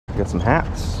Got some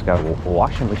hats. Got a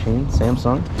washing machine.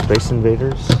 Samsung. Space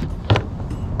Invaders.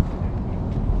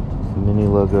 Mini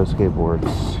logo skateboards.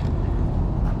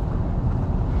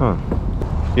 Huh.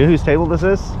 You know whose table this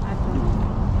is?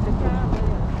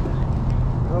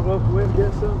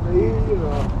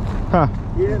 Huh.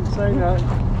 He didn't say that.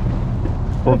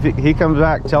 Well, if he comes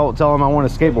back, tell him I want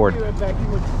a skateboard.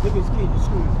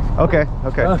 Okay,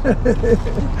 okay.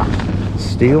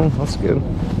 Steel, that's good.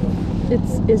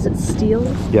 Is it steel?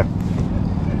 Yeah.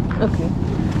 Okay.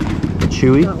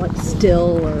 Chewy. Not like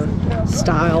still or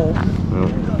style. Oh,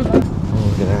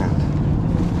 look at that.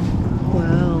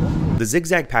 Wow. The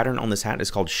zigzag pattern on this hat is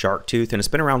called Shark Tooth, and it's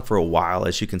been around for a while.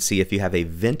 As you can see, if you have a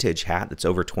vintage hat that's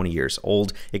over 20 years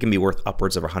old, it can be worth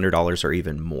upwards of $100 or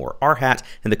even more. Our hat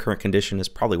in the current condition is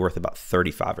probably worth about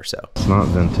 $35 or so. It's not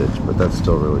vintage, but that's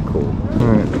still really cool. All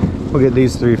right, we'll get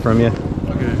these three from you.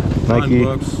 Okay. Nike.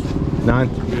 $9. 9?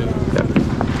 Yeah. Yeah.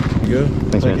 You good?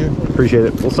 Thanks, man. You. Appreciate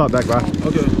it. We'll stop back by.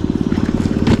 Okay.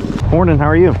 Morning, how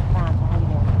are you?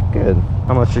 Good.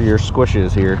 How much are your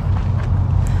squishes here?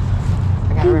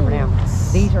 I gotta remember now.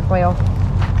 These are 12.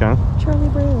 Okay. Charlie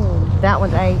Brown. That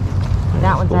one's 8.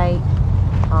 That one's cool. 8.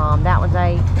 That one's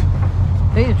 8.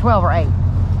 These are 12 or 8.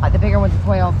 Like the bigger ones are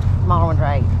 12, smaller ones are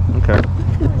 8. Okay.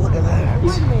 Look at that.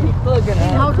 Look at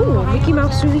that. How cool. Mickey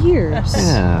Mouse through the years.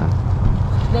 Yeah.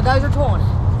 Now those are 20.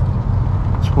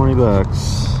 20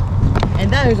 bucks. And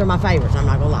those are my favorites, I'm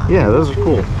not gonna lie. Yeah, those are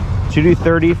cool. Should you do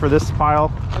 30 for this pile?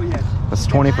 Oh, yes. That's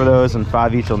 20 for those and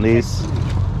 5 each on these.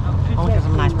 Only because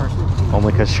I'm a nice person.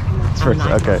 Only because I'm a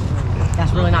nice okay. person.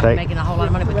 That's really not making a whole lot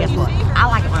of money, but guess what? I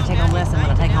like it when I take home less than when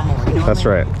I take home more. You know That's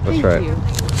what I right. That's right.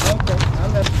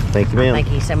 Thank you, ma'am.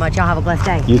 Thank you so much. Y'all have a blessed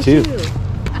day. You too.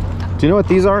 Do you know what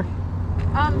these are?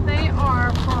 They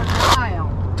are for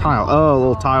tile. Tile. Oh, a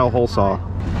little tile hole saw.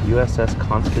 USS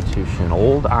Constitution,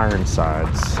 old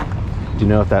Ironsides. Do you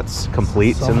know if that's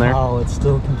complete in there? Somehow it's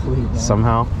still complete, man.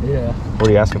 Somehow? Yeah. What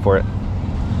are you asking for it?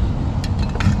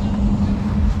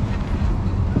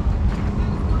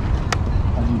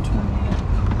 I do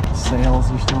 20. Sails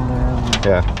are still there.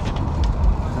 Yeah.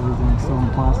 Everything's still in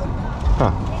plastic.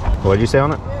 Huh. What did you say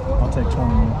on it? I'll take 20.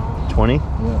 Man. 20?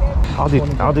 Yeah.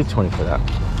 I'll do 20 for that.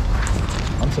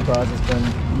 I'm surprised it's been.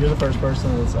 You're the first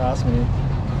person that's asked me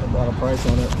about a price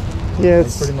on it. Yeah, I'm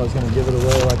it's pretty much gonna give it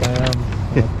away like I am.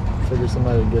 I figure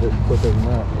somebody would get it quicker than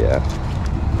that. yeah.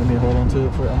 Let me hold on to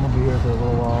it for. I'm gonna be here for a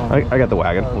little while. I got the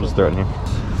wagon. We'll just throw it in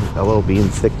here. LL Bean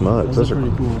thick mugs. Those are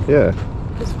pretty cool. Yeah.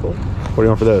 That's cool. What do you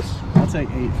want for those? I'll take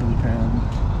 8 for the pan.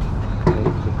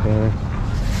 Okay.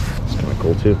 It's kind of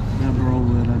cool too. That roll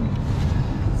with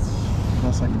it.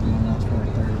 Best I can do on that's for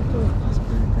like 30. That's a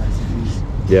pretty pricey piece.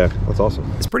 Yeah, that's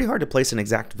awesome. It's pretty hard to place an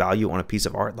exact value on a piece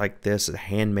of art like this, a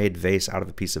handmade vase out of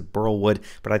a piece of burl wood,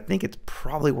 but I think it's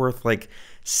probably worth like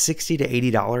 $60 to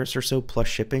 $80 or so plus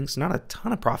shipping. So not a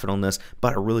ton of profit on this,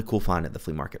 but a really cool find at the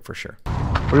flea market for sure.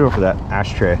 What do you want for that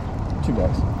ashtray?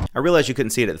 $2. I realized you couldn't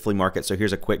see it at the flea market, so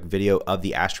here's a quick video of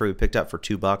the ashtray we picked up for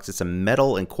 $2. It's a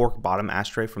metal and cork bottom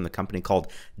ashtray from the company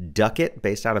called Ducket,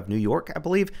 based out of New York, I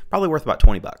believe. Probably worth about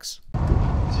 20 bucks.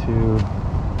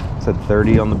 Said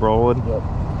 30 on the burl wood. Yep.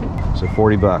 So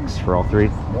 40 bucks for all three.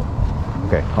 Yep.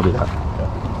 Okay, I'll do that. Okay.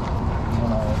 And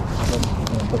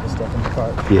then I'll put the stuff in the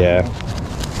cart. Yeah.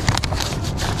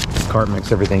 Cart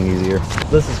makes everything easier.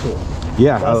 This is cool.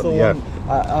 Yeah. That's the yeah. one.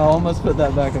 I almost put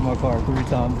that back in my car 3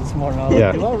 times this morning. I was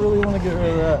like, do I really want to get rid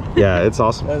of that? Yeah, it's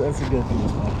awesome. That's a good thing.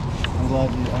 I'm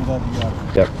glad you got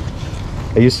it. Yep.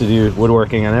 I used to do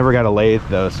woodworking. I never got a lathe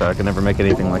though, so I could never make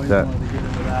anything like that. I wanted to get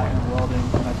into that and welding,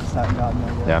 and I just haven't gotten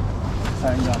there yet. Yeah.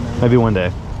 Haven't gotten there yet. Maybe one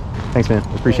day. Thanks, man.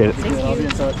 Appreciate it. I'll be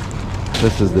in touch.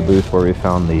 This is the booth where we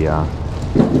found the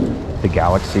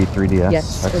Galaxy 3DS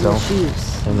Yes, XL. and the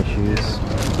shoes. And the shoes.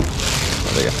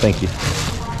 Oh, there you go. Thank you.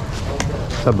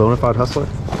 Is that Bonafide Hustler?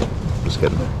 Just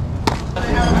kidding.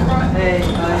 Hey,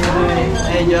 how you doing?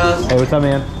 Hey, Josh. Hey, what's up,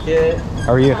 man? Good.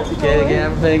 How are you? Good,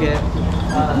 I'm pretty good.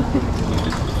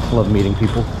 Love meeting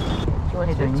people.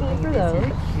 15 for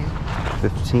those.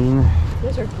 15.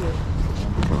 Those are cute.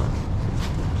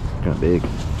 Kind of big.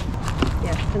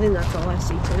 Yeah, I think that's all I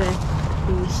see today.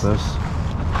 These. This.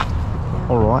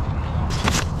 All right.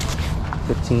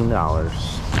 $15.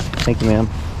 Thank you, ma'am.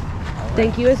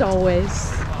 Thank you as always.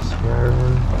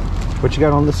 Skyrim. What you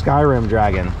got on the Skyrim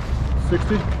dragon?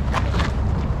 60.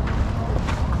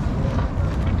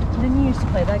 Didn't you used to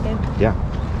play that game? Yeah.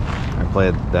 I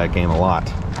played that game a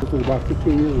lot. This was about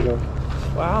 15 years ago.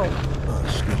 Wow.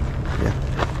 Yeah.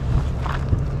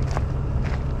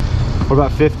 What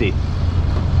about 50?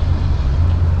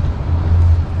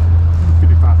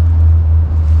 55.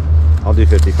 I'll do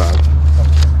 55.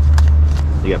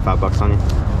 You got $5 on you?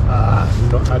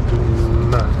 No, I do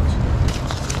not.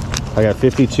 I got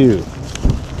 52. Will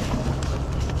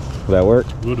that work?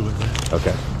 We'll do it, man.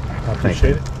 Okay. I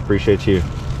appreciate it. Appreciate you.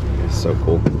 It's so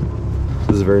cool.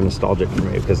 This is very nostalgic for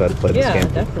me because I'd played this Yeah,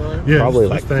 game definitely. Yeah, probably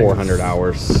this like thing 400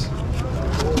 hours.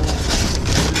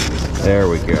 There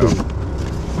we go.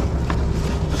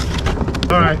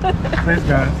 All right. Thanks,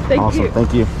 guys. Thank Awesome. you.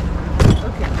 Thank you.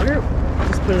 Okay, we're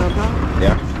just put it on top.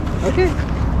 Yeah. Okay.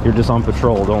 You're just on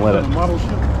patrol. Don't let it. Model ship.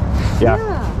 Yeah.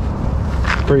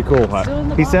 Yeah. Pretty cool. Still in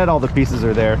the He box? said all the pieces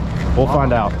are there. We'll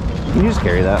find out. Can you just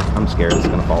carry that? I'm scared it's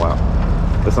gonna fall out.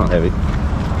 It's not heavy.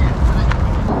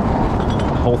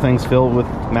 Whole thing's filled with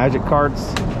magic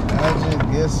cards. Magic,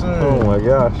 yes, sir. Oh my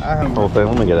gosh. Whole thing.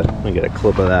 Let me get a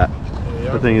clip of that.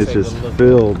 The thing is just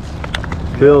filled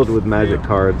with magic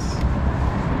cards.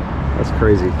 That's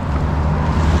crazy.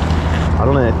 I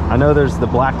don't know. I know there's the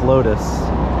Black Lotus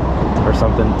or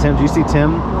something. Tim, do you see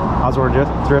Tim Oswald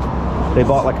Thrift? They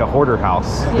bought like a hoarder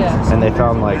house. Yeah. And they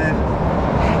found like,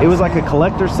 it was like a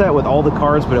collector set with all the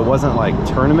cards, but it wasn't like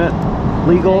tournament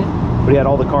legal. But he had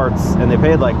all the cards, and they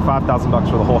paid like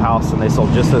 $5,000 for the whole house, and they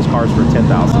sold just those cards for $10,000.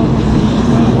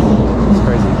 It's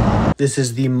crazy. This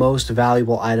is the most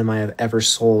valuable item I have ever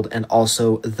sold and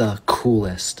also the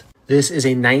coolest. This is a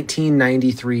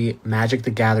 1993 Magic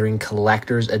the Gathering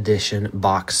Collector's Edition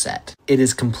box set. It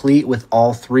is complete with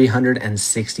all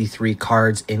 363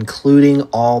 cards, including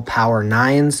all Power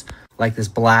 9s, like this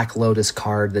Black Lotus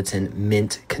card that's in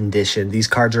mint condition. These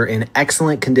cards are in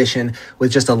excellent condition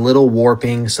with just a little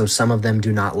warping, so some of them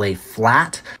do not lay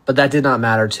flat, but that did not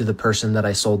matter to the person that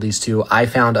I sold these to. I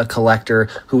found a collector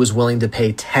who was willing to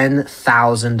pay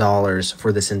 $10,000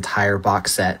 for this entire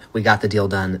box set. We got the deal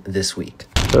done this week.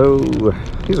 So,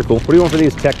 these are cool. What do you want for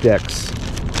these tech decks?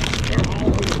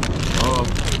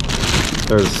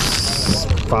 There's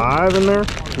 5 in there.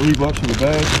 $3 for the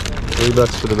bag.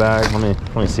 $3 for the bag.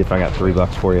 Let me see if I got $3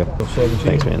 for you.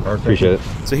 Thanks, man. Appreciate it.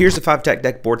 So here's the 5 tech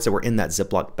deck boards that were in that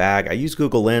Ziploc bag. I use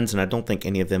Google Lens, and I don't think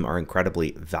any of them are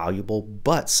incredibly valuable,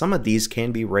 but some of these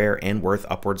can be rare and worth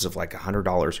upwards of like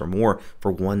 $100 or more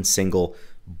for one single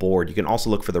board. You can also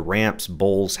look for the ramps,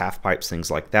 bowls, half pipes,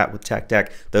 things like that with tech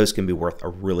deck. Those can be worth a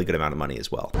really good amount of money as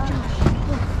well.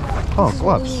 Oh,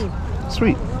 gloves.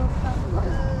 Sweet.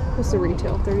 What's the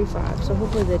retail? 35. So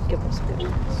hopefully they'd give us good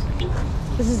ones.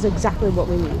 This is exactly what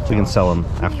we need. We can sell them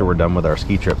after we're done with our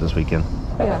ski trip this weekend.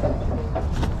 Yeah.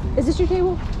 Is this your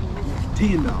table?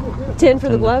 $10. 10 for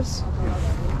the gloves?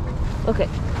 Okay.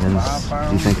 Men's, do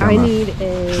you think I I'm need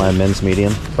a... my men's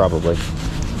medium? Probably.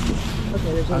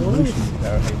 Okay, there's a women's.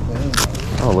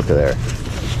 Oh, look at there.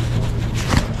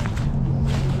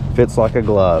 Fits like a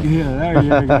glove. Yeah, there you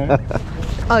go.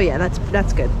 Oh yeah, that's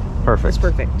good. Perfect.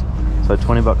 That's perfect. So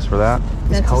 $20 for that. These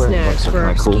That's a coloring snack books are for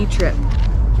our kinda cool. ski trip.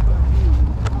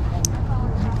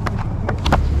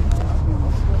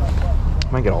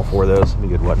 Might get all 4 of those. Be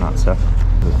good whatnot stuff.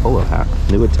 The polo hat.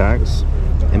 New with tags.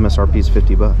 MSRP is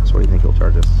 $50. What do you think he'll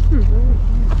charge us?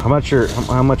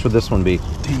 How much would this one be?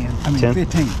 10. I mean 10?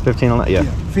 15. 15 on that? Yeah.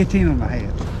 15 on the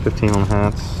hat. 15 on the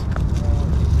hats.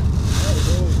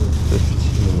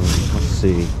 15. Let's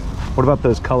see. What about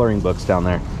those coloring books down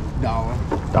there? $1.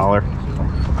 $1.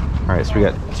 All right, so we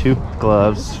got 2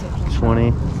 gloves.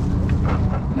 20. No,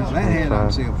 that hat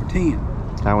on sale for 10.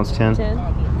 That one's 10. 10.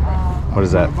 What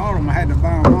is that? I bought them. I had to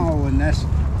buy them all, and that's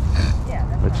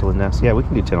Mitchell and Ness. Yeah, we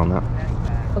can do 10 on that.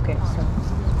 Okay, so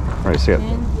All right, so you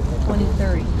 10, 20,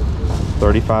 30. got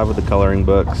 35 with the coloring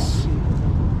books.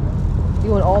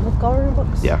 You want all the coloring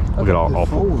books? Yeah, we'll get all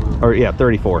 4. Or yeah,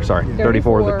 34. Sorry,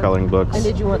 34 with the coloring books. And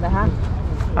did you want the hat?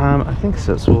 I think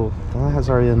so. So that has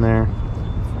already in there.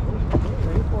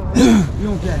 you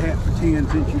want that hat for 10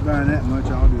 since you're buying that much.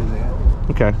 I'll do that.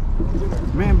 Okay.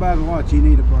 Man, buy the watch. You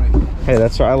need a break. Hey,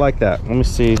 that's right. I like that. Let me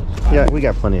see. Yeah, we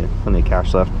got plenty of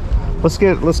cash left. Let's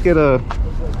get a.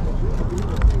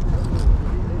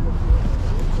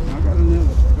 I got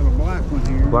got a black one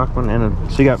here. Black one and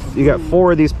a, so you got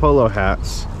 4 of these polo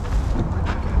hats.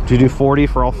 Do you do 40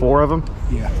 for all 4 of them?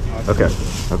 Yeah. Okay.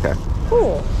 Okay.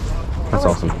 Cool. That's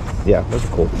awesome. Yeah, those are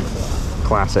cool.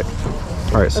 Classic.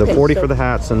 All right, so Okay, 40 so for the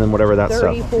hats and then whatever that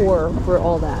stuff. 34 for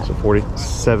all that. So 40,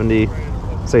 70,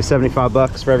 say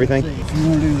 $75 for everything. If you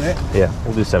want to do that. Yeah,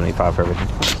 we'll do 75 for everything.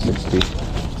 60.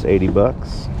 It's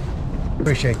 $80.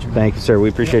 Appreciate you. Thank you, sir. We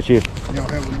appreciate you. Y'all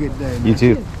have a good day. Man. You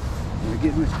too. When it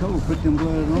gets much cold, put them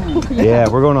gloves on. Yeah,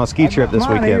 we're going on a ski trip this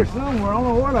Mine here weekend. somewhere. I don't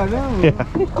know what I done.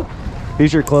 Yeah.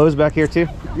 These your clothes back here too?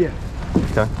 Yeah.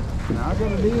 Okay. Now I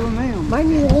got a deal on them. Mine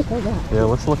need to look like that. Yeah,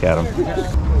 let's look at them.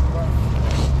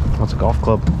 What's a golf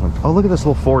club? Oh, look at this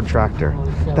little Ford tractor.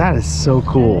 That is so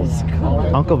cool. My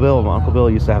Uncle Bill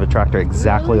used to have a tractor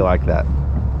exactly like that.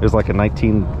 It was like a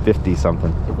 1950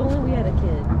 something. If only we had a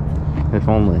kid. If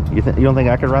only. You don't think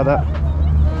I could ride that?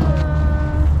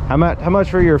 How much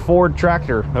for your Ford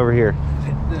tractor over here?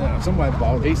 Somebody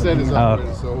bought it. He said it's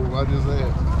already sold. I just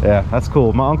asked. Yeah, that's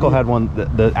cool. My uncle had one.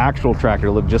 The actual tractor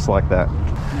looked just like that.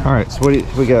 All right, so what do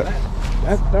we got?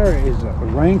 That there is a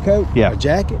raincoat, Yeah. a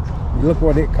jacket. Look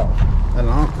what it costs. An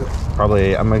uncle.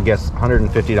 Probably, I'm gonna guess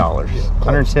 $150. Yeah,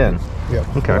 110. Yeah.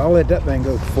 Okay. I'll let that thing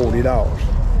go for $40.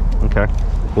 Okay.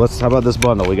 How about this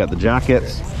bundle? We got the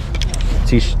jackets,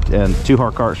 t-shirt, and 2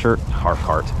 Carhartt,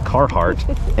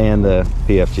 and the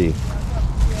PFG.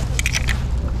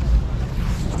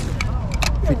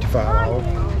 $55.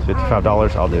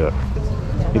 $55. I'll do it.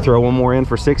 You throw one more in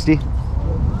for 60?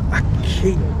 I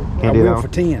Can't do will that for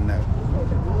 10 though.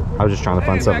 I was just trying to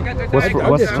find something. What's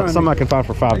just trying something I can find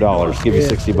for $5? Give you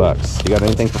 60 bucks. You got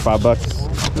anything for $5?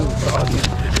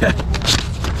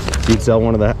 You'd sell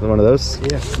one of those?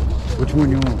 Yeah. Which one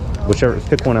you want? Whichever.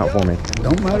 Pick one out for me.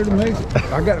 Don't matter to me.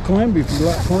 I got Columbia if you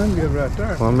like Columbia right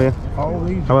there. Columbia. All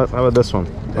these. How about this one?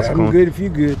 I'm good if you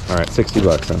good. All right, 60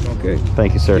 bucks then. Okay.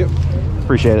 Thank you, sir. Yep.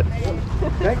 Appreciate it.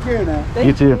 Take care now.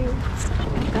 You too.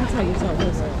 That's how you sell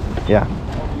this. Yeah.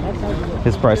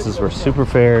 His prices were super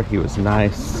fair. He was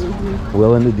nice,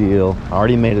 willing to deal.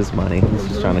 Already made his money. He's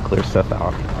just trying to clear stuff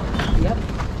out. Yep.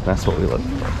 That's what we look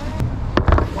for.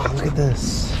 Wow, look at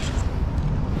this.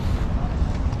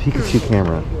 Pikachu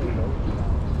camera.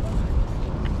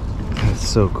 That's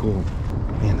so cool.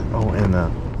 Man, oh, and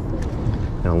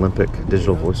an Olympic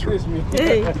digital voice room.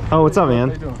 Hey. Oh, what's up,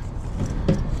 man?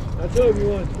 I told you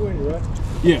wanted 20, right?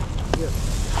 Yeah.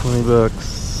 20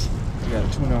 bucks. You got a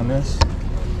 20 on this.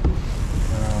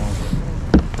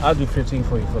 I'll do 15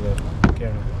 for you for the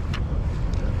camera.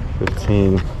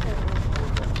 15.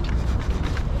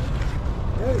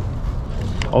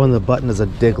 Oh, and the button is a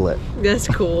Diglett. That's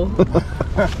cool.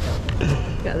 Got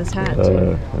this hat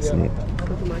too. That's neat.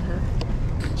 Look at my hat.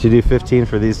 Should you do 15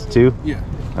 for these two? Yeah.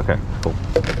 Okay, cool.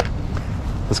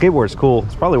 The skateboard's cool.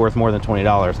 It's probably worth more than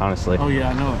 $20, honestly. Oh yeah,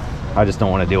 I know it. I just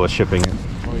don't want to deal with shipping it.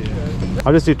 Oh yeah.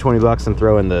 I'll just do 20 bucks and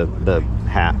throw in the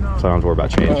hat, so I don't have to worry about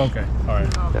change. Oh, okay. All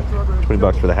right. Yeah. 20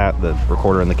 bucks for the hat, the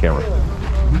recorder, and the camera.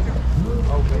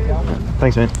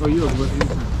 Thanks, man. Oh, you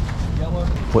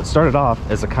What started off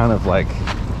as a kind of like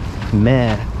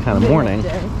meh kind of morning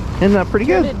ended up pretty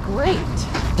good. Turned great.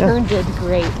 Turned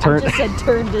great. I just said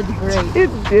turned great.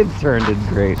 It turned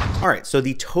great. All right, so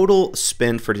the total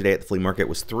spend for today at the flea market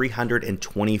was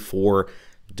 $324.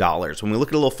 When we look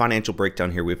at a little financial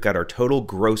breakdown here, we've got our total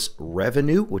gross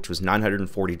revenue, which was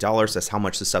 $940. That's how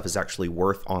much the stuff is actually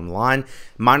worth online,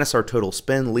 minus our total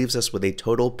spend, leaves us with a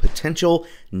total potential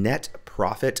net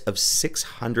profit of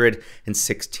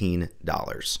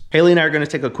 $616. Haley and I are going to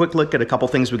take a quick look at a couple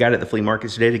things we got at the flea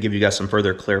market today to give you guys some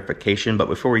further clarification. But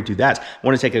before we do that, I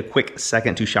want to take a quick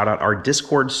second to shout out our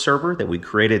Discord server that we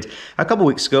created a couple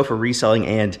weeks ago for reselling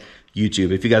and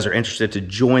YouTube. If you guys are interested to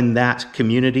join that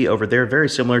community over there, very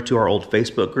similar to our old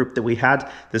Facebook group that we had.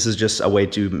 This is just a way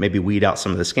to maybe weed out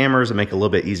some of the scammers and make it a little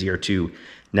bit easier to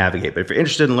navigate. But if you're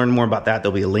interested in learning more about that,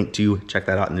 there'll be a link to check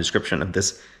that out in the description of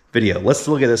this video. Let's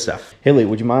look at this stuff. Haley,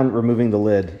 would you mind removing the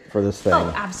lid for this thing?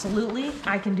 Oh, absolutely.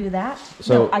 I can do that.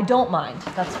 So, no, I don't mind.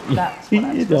 That's what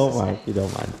I'm you don't mind. You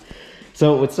don't mind.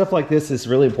 So with stuff like this, it's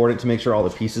really important to make sure all the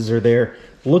pieces are there.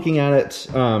 Looking at it,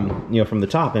 you know, from the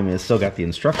top, I mean, it's still got the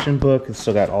instruction book. It's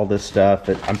still got all this stuff.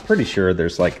 I'm pretty sure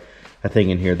there's like a thing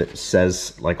in here that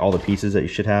says like all the pieces that you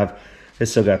should have.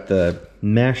 It's still got the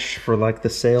mesh for like the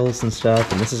sails and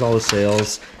stuff. And this is all the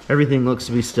sails. Everything looks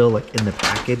to be still like in the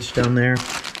package down there.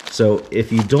 So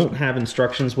if you don't have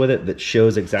instructions with it that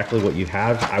shows exactly what you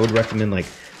have, I would recommend like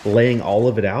laying all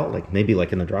of it out, like maybe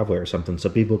like in the driveway or something, so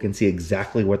people can see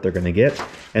exactly what they're gonna get,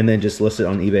 and then just list it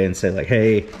on eBay and say like,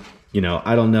 hey, you know,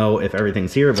 I don't know if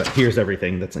everything's here, but here's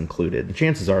everything that's included. And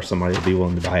chances are somebody will be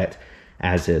willing to buy it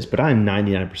as is, but I'm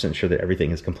 99% sure that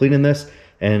everything is complete in this,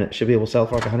 and it should be able to sell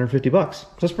for like 150 bucks. So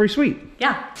that's pretty sweet.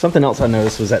 Yeah. Something else I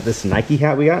noticed was that this Nike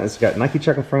hat we got, it's got Nike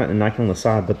check in front and Nike on the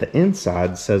side, but the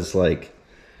inside says like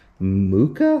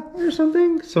Muka or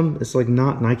something. It's like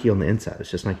not Nike on the inside,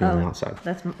 it's just Nike on the outside.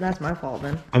 That's my fault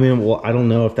then. I mean, well, I don't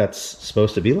know if that's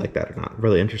supposed to be like that or not.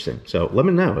 Really interesting. So let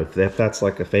me know if that's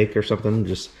like a fake or something.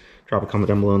 Just drop a comment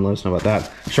down below and let us know about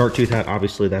that. Shark tooth hat,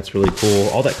 obviously that's really cool.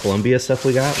 All that Columbia stuff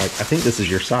we got, like I think this is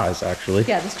your size actually.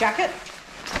 Yeah, this jacket.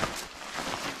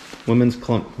 Women's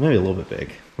maybe a little bit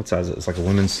big. What size is it? It's like a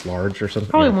women's large or something?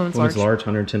 Probably yeah, women's large,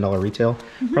 $110 retail.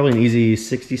 Probably an easy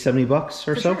 60, 70 bucks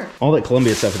or so. Sure. All that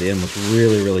Columbia stuff at the end was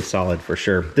really, really solid for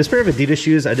sure. This pair of Adidas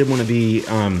shoes, I did want to be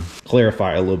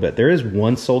clarify a little bit. There is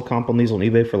one sold comp on these on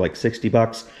eBay for like 60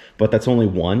 bucks. but that's only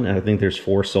one. And I think there's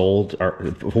 4 sold,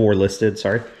 or 4 listed,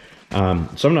 sorry. So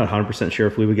I'm not 100% sure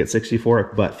if we would get 60 for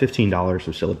it, but $15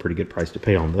 was still a pretty good price to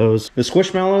pay on those. The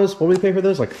Squishmallows, what do we pay for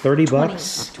those? Like 30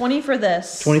 bucks? 20 for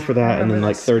this. 20 for that, and then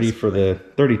like 30 for the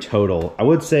 30 total. I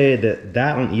would say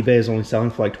that on eBay is only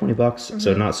selling for like 20 bucks,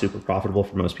 so not super profitable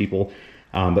for most people.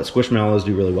 But Squishmallows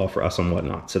do really well for us on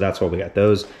Whatnot, so that's why we got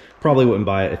those. Probably wouldn't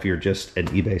buy it if you're just an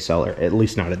eBay seller, at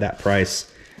least not at that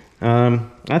price.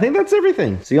 I think that's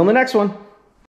everything. See you on the next one.